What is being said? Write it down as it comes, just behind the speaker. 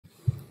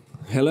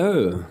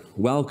Hello,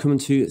 welcome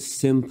to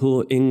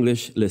Simple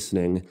English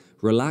Listening,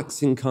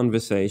 relaxing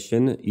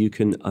conversation you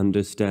can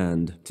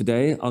understand.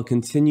 Today, I'll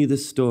continue the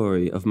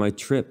story of my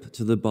trip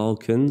to the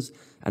Balkans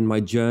and my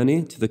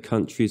journey to the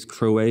countries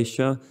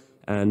Croatia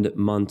and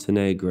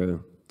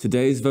Montenegro.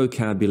 Today's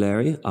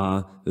vocabulary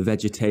are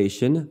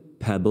vegetation,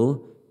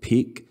 pebble,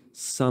 peak,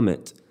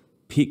 summit,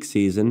 peak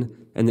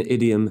season, and the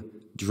idiom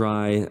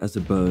dry as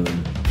a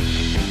bone.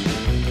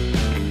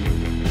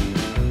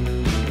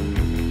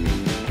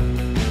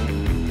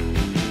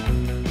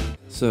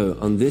 So,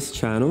 on this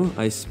channel,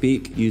 I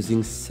speak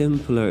using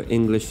simpler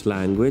English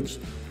language.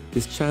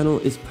 This channel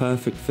is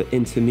perfect for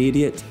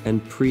intermediate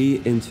and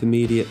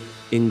pre-intermediate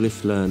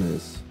English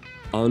learners.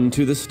 On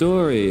to the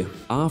story.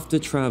 After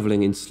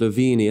traveling in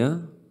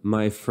Slovenia,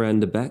 my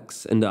friend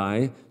Bex and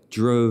I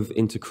drove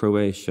into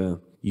Croatia.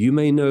 You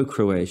may know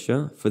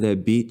Croatia for their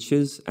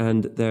beaches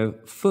and their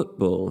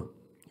football,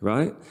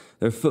 right?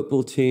 Their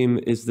football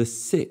team is the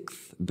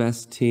 6th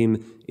best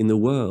team in the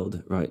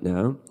world right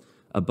now,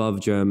 above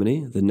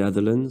Germany, the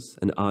Netherlands,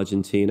 and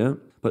Argentina.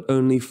 But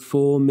only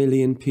 4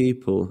 million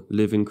people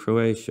live in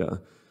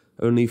Croatia.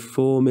 Only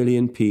 4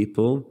 million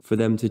people for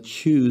them to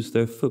choose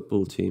their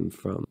football team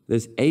from.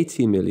 There's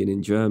 80 million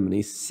in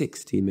Germany,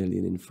 60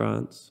 million in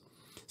France.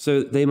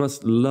 So they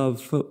must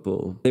love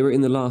football. They were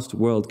in the last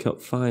World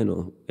Cup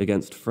final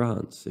against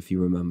France, if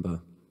you remember.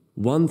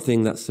 One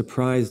thing that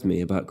surprised me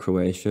about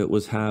Croatia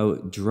was how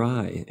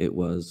dry it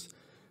was.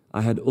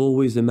 I had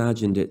always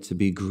imagined it to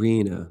be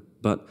greener,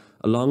 but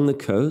along the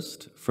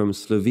coast, from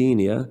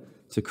Slovenia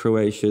to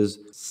Croatia's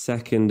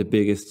second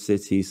biggest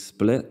city,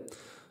 Split,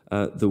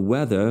 the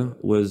weather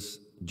was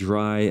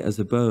dry as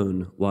a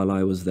bone while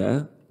I was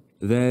there.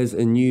 There's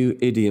a new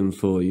idiom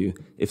for you.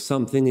 If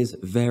something is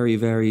very,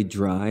 very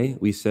dry,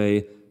 we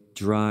say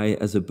dry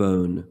as a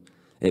bone.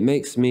 It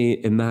makes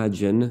me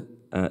imagine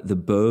the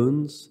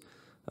bones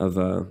of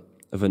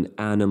an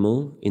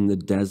animal in the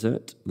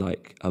desert,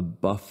 like a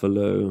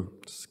buffalo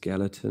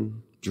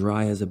skeleton,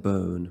 dry as a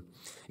bone.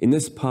 In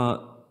this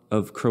part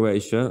of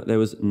Croatia, there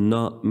was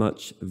not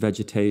much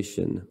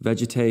vegetation.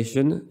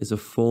 Vegetation is a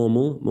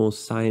formal, more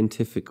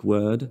scientific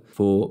word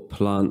for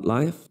plant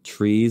life,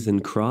 trees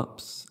and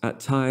crops. At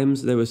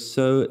times, there was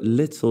so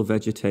little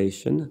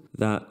vegetation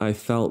that I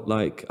felt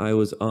like I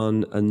was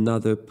on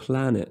another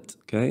planet,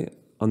 okay?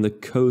 On the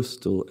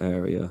coastal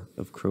area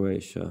of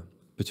Croatia,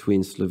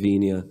 between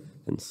Slovenia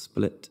and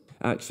Split.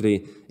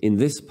 Actually, in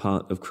this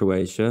part of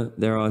Croatia,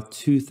 there are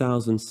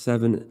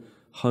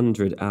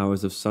 2,700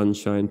 hours of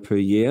sunshine per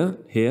year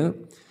here,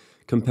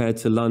 compared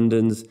to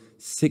London's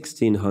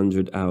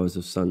 1,600 hours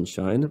of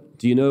sunshine.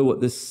 Do you know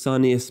what the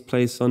sunniest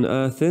place on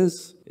earth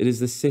is? It is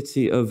the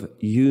city of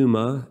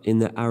Yuma in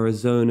the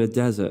Arizona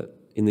desert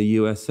in the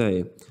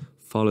USA,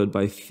 followed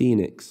by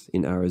Phoenix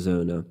in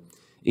Arizona.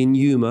 In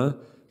Yuma,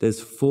 there's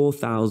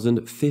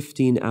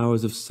 4,015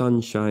 hours of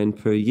sunshine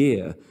per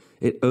year.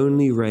 It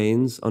only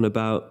rains on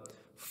about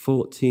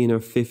 14 or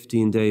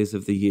 15 days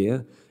of the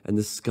year, and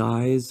the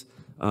skies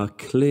are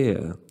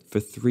clear for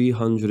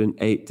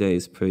 308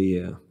 days per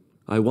year.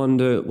 I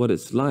wonder what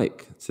it's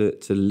like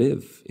to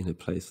live in a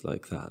place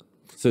like that.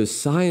 So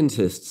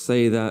scientists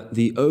say that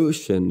the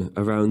ocean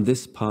around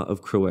this part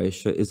of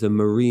Croatia is a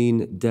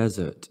marine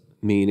desert,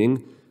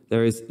 meaning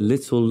there is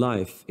little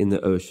life in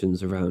the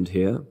oceans around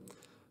here.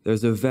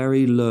 There's a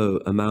very low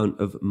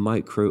amount of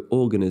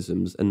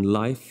microorganisms and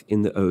life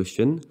in the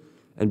ocean,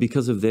 and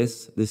because of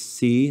this, the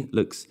sea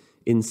looks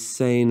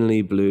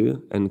insanely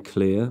blue and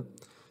clear.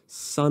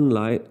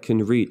 Sunlight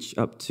can reach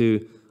up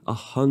to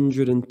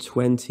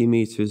 120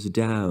 meters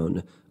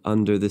down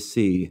under the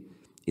sea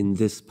in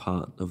this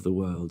part of the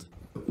world.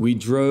 We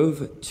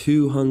drove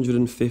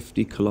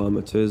 250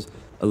 kilometers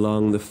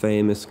along the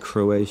famous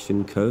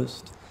Croatian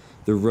coast.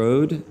 The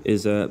road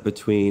is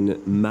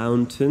between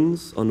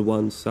mountains on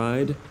one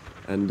side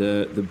and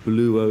the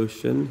blue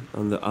ocean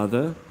on the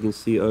other. You can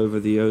see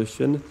over the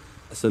ocean.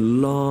 It's a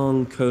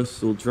long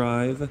coastal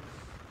drive,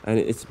 and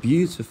it's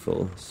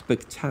beautiful,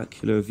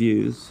 spectacular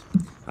views.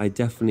 I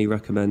definitely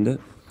recommend it.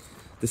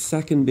 The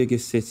second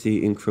biggest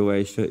city in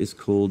Croatia is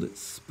called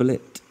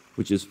Split,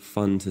 which is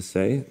fun to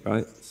say,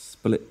 right?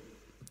 Split.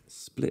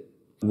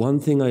 One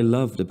thing I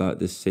loved about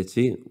this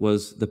city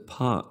was the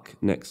park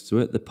next to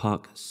it, the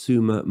park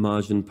Suma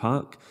Marjan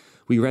Park.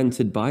 We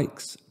rented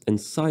bikes and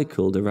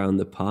cycled around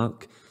the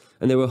park,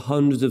 and there were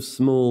hundreds of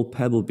small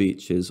pebble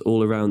beaches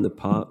all around the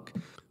park,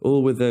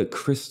 all with a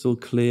crystal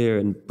clear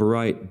and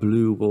bright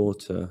blue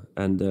water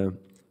and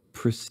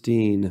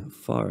pristine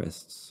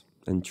forests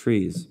and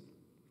trees.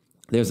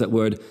 There's that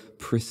word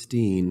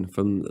pristine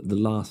from the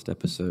last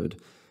episode.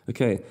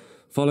 Okay,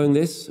 following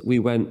this, we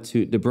went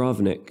to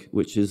Dubrovnik,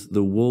 which is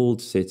the walled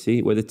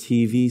city where the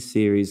TV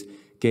series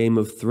Game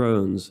of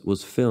Thrones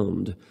was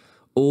filmed.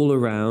 All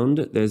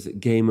around, there's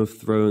Game of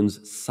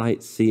Thrones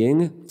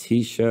sightseeing,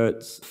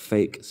 t-shirts,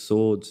 fake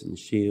swords and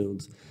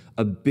shields.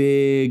 A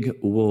big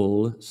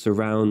wall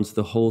surrounds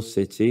the whole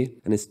city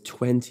and is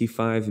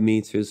 25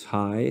 meters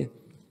high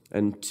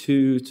and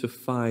 2 to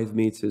 5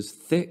 meters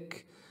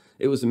thick.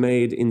 It was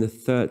made in the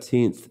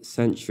 13th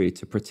century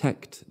to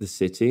protect the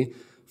city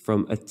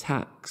from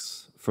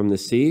attacks from the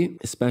sea,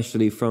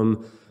 especially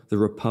from the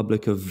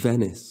Republic of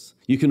Venice.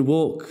 You can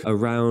walk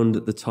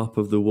around the top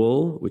of the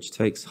wall, which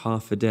takes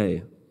half a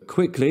day.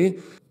 Quickly,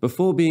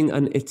 before being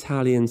an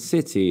Italian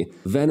city,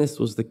 Venice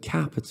was the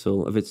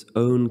capital of its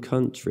own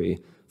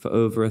country for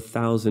over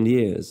 1,000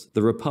 years.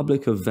 The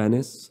Republic of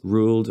Venice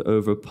ruled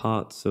over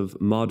parts of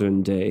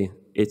modern-day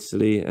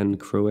Italy and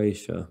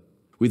Croatia.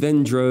 We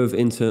then drove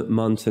into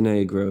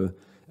Montenegro.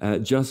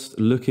 Just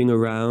looking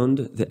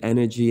around, the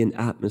energy and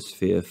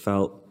atmosphere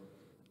felt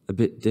a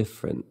bit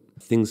different.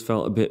 Things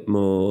felt a bit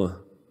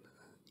more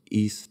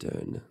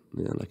Eastern,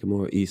 like a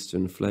more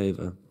Eastern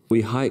flavor.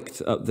 We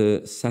hiked up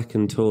the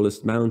second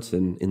tallest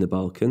mountain in the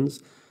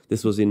Balkans.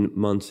 This was in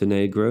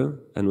Montenegro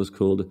and was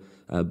called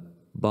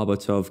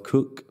Bobatov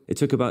Kuk. It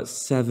took about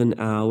 7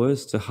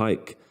 hours to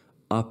hike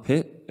up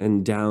it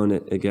and down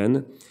it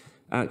again.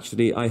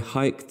 Actually, I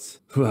hiked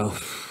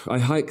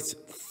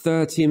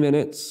 30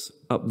 minutes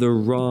up the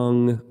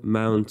wrong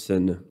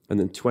mountain and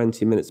then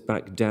 20 minutes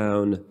back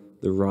down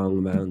the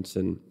wrong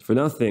mountain. For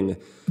nothing,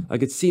 I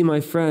could see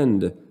my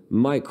friend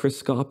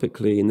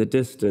microscopically in the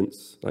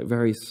distance, like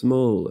very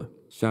small,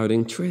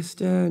 shouting,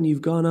 "Tristan,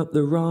 you've gone up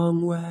the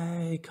wrong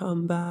way,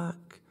 come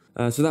back."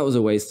 So that was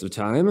a waste of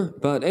time.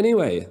 But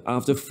anyway,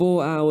 after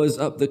 4 hours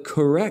up the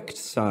correct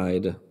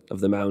side of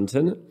the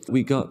mountain,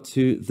 we got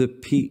to the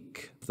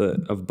peak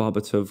of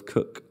Bobatov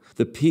Kuk.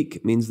 The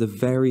peak means the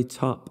very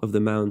top of the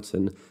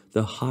mountain.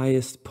 The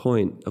highest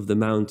point of the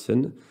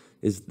mountain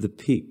is the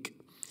peak.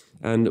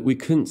 And we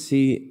couldn't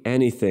see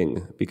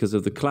anything because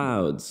of the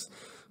clouds.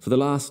 For the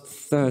last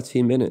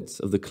 30 minutes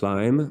of the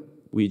climb,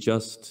 we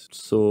just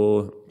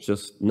saw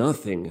just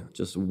nothing,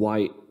 just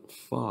white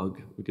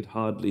fog. We could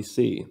hardly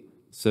see.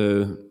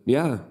 So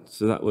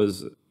that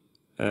was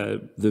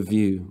the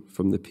view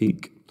from the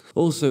peak.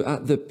 Also,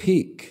 at the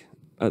peak,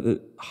 at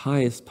the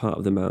highest part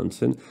of the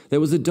mountain,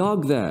 there was a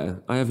dog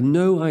there. I have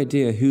no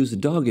idea whose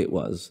dog it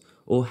was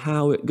or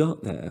how it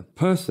got there.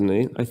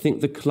 Personally, I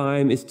think the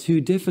climb is too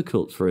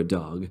difficult for a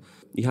dog.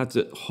 You had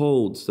to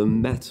hold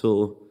some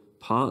metal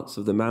parts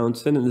of the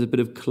mountain and there's a bit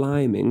of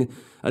climbing.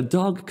 A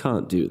dog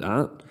can't do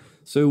that.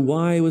 So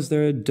why was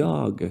there a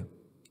dog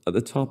at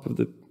the top of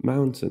the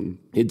mountain?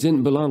 It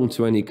didn't belong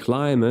to any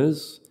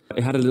climbers.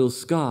 It had a little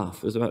scarf.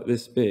 It was about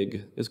this big.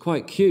 It was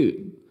quite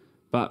cute,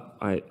 but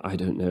I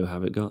don't know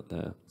how it got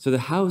there. So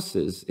the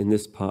houses in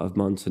this part of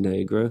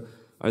Montenegro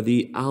are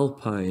the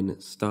Alpine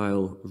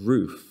style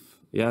roof.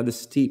 Yeah, the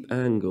steep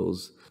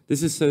angles.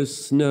 This is so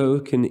snow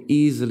can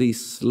easily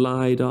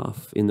slide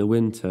off in the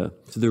winter,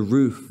 so the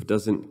roof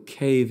doesn't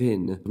cave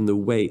in from the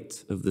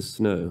weight of the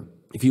snow.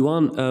 If you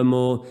want a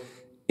more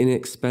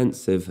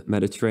inexpensive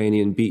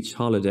Mediterranean beach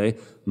holiday,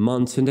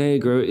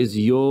 Montenegro is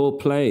your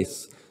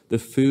place. The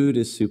food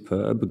is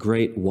superb,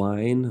 great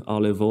wine,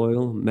 olive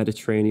oil,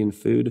 Mediterranean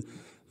food,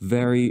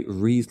 very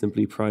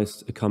reasonably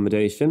priced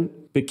accommodation.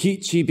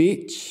 Bikini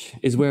Beach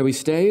is where we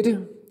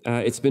stayed.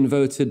 It's been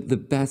voted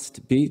the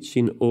best beach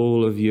in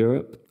all of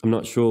Europe. I'm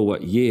not sure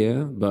what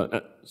year, but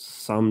at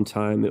some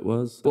time it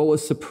was. What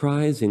was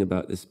surprising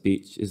about this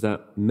beach is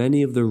that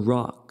many of the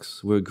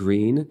rocks were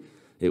green.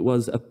 It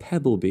was a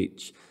pebble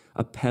beach.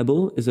 A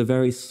pebble is a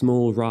very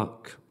small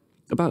rock,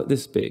 about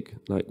this big,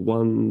 like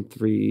 1,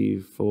 3,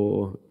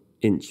 4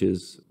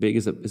 inches big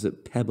is a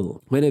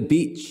pebble. When a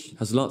beach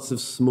has lots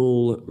of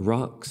small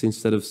rocks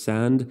instead of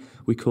sand,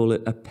 we call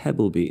it a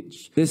pebble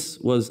beach. This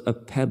was a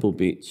pebble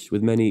beach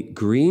with many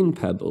green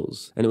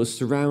pebbles, and it was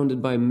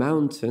surrounded by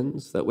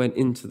mountains that went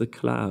into the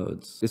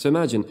clouds. So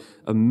imagine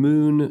a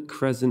moon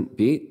crescent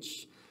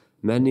beach.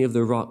 Many of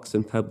the rocks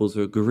and pebbles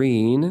are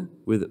green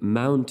with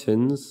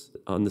mountains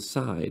on the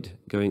side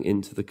going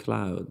into the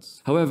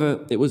clouds.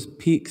 However, it was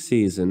peak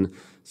season,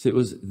 so it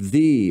was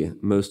the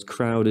most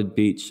crowded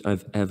beach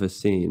I've ever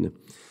seen.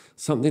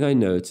 Something I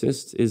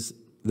noticed is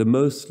the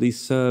mostly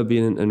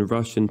Serbian and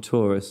Russian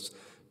tourists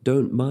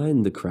don't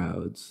mind the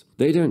crowds.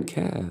 They don't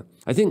care.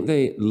 I think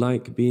they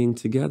like being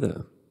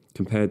together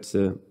compared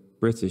to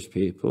British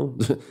people,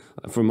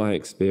 from my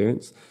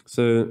experience.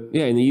 So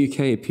yeah, in the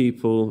UK,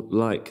 people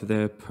like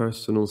their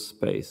personal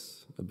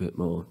space a bit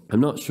more. I'm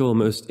not sure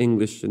most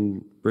English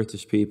and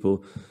British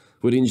people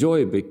would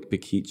enjoy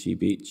Bikini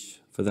Beach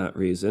for that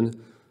reason,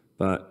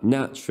 but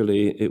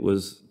naturally it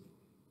was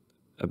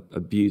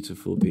a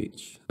beautiful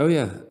beach. Oh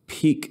yeah,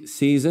 peak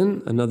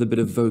season, another bit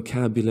of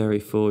vocabulary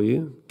for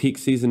you. Peak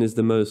season is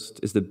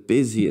the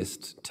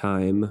busiest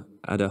time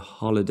at a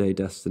holiday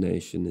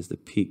destination, is the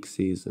peak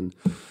season.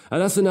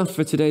 And that's enough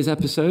for today's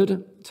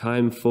episode.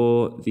 Time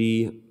for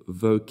the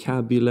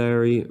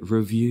vocabulary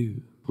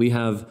review. We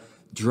have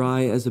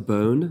dry as a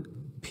bone,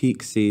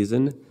 peak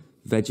season,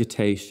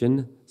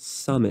 vegetation,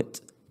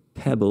 summit,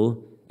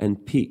 pebble,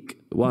 and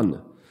peak.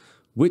 1.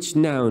 Which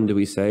noun do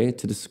we say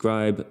to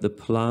describe the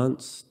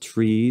plants,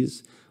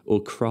 trees,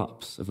 or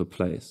crops of a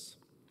place?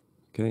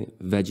 Okay,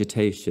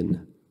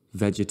 vegetation,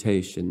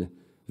 vegetation.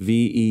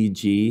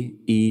 vegetation.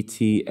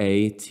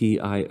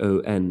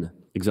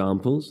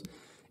 Examples: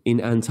 In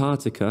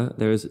Antarctica,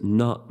 there is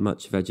not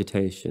much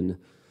vegetation.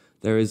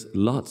 There is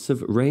lots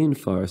of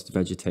rainforest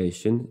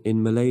vegetation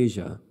in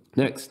Malaysia.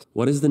 Next,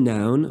 what is the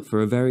noun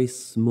for a very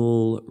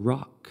small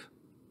rock?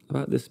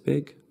 About this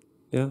big?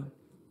 Yeah?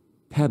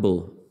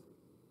 Pebble.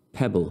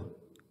 Pebble.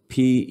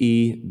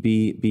 P-E-B-B-L-E.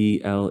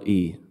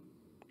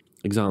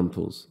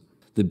 Examples.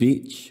 The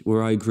beach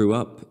where I grew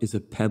up is a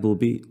pebble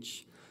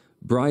beach.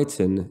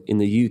 Brighton in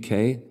the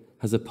UK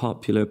has a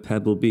popular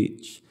pebble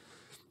beach.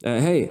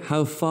 Hey,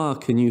 how far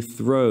can you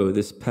throw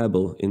this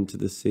pebble into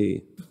the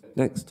sea?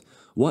 Next,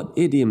 what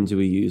idiom do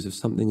we use if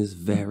something is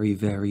very,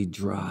 very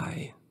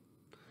dry?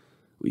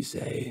 We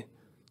say,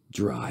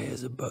 dry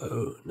as a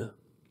bone.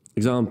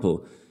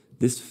 Example,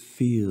 this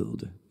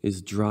field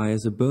is dry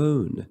as a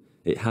bone.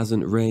 It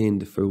hasn't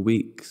rained for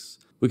weeks.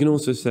 We can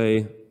also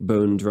say,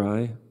 bone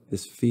dry.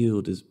 This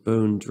field is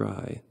bone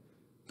dry.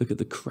 Look at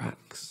the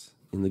cracks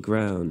in the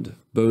ground.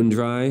 Bone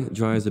dry,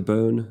 dry as a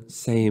bone,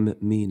 same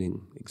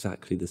meaning,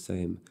 exactly the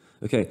same.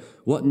 Okay,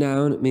 what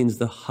noun means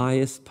the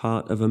highest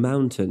part of a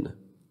mountain?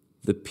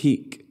 The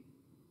peak.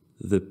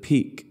 The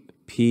peak.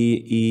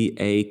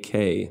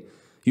 P-E-A-K.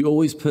 You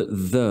always put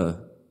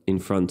the in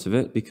front of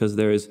it because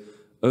there is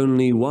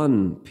only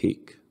one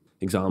peak.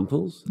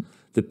 Examples,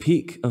 the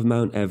peak of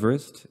Mount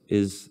Everest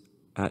is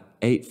at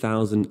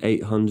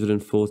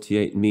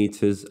 8,848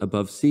 meters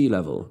above sea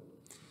level.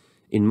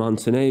 In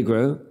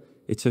Montenegro,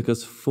 it took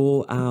us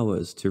 4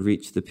 hours to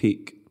reach the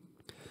peak.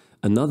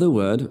 Another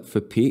word for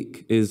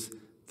peak is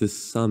the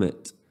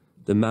summit,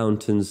 the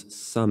mountain's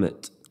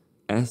summit,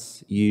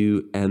 S-U-M-M-I-T.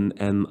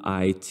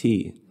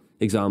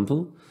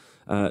 Example,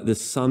 the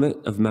summit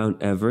of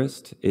Mount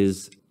Everest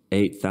is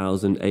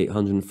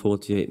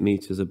 8,848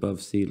 meters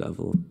above sea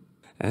level.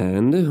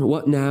 And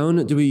what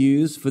noun do we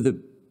use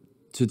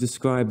to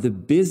describe the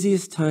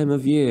busiest time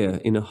of year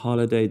in a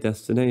holiday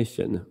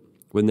destination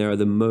when there are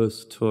the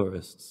most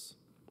tourists?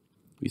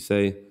 We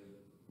say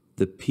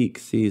the peak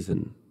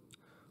season.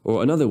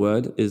 Or another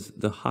word is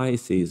the high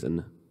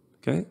season,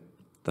 okay?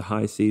 The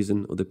high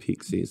season or the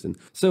peak season.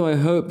 So I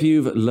hope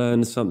you've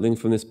learned something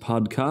from this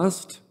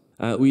podcast.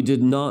 We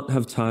did not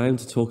have time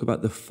to talk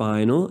about the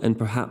final and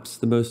perhaps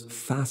the most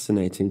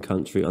fascinating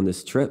country on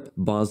this trip,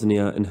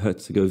 Bosnia and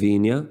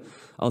Herzegovina.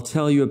 I'll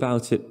tell you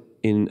about it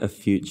in a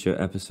future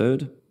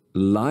episode.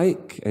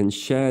 Like and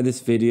share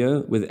this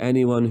video with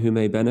anyone who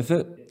may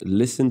benefit.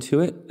 Listen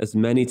to it as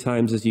many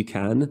times as you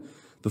can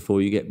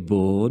before you get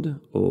bored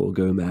or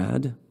go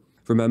mad.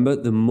 Remember,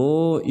 the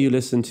more you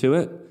listen to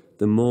it,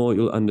 the more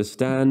you'll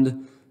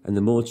understand and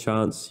the more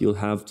chance you'll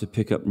have to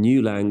pick up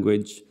new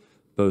language,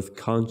 both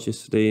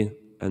consciously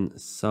and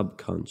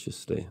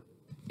subconsciously.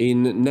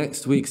 In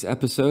next week's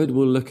episode,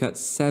 we'll look at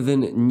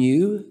 7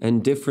 new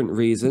and different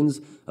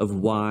reasons of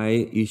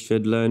why you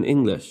should learn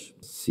English.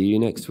 See you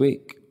next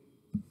week.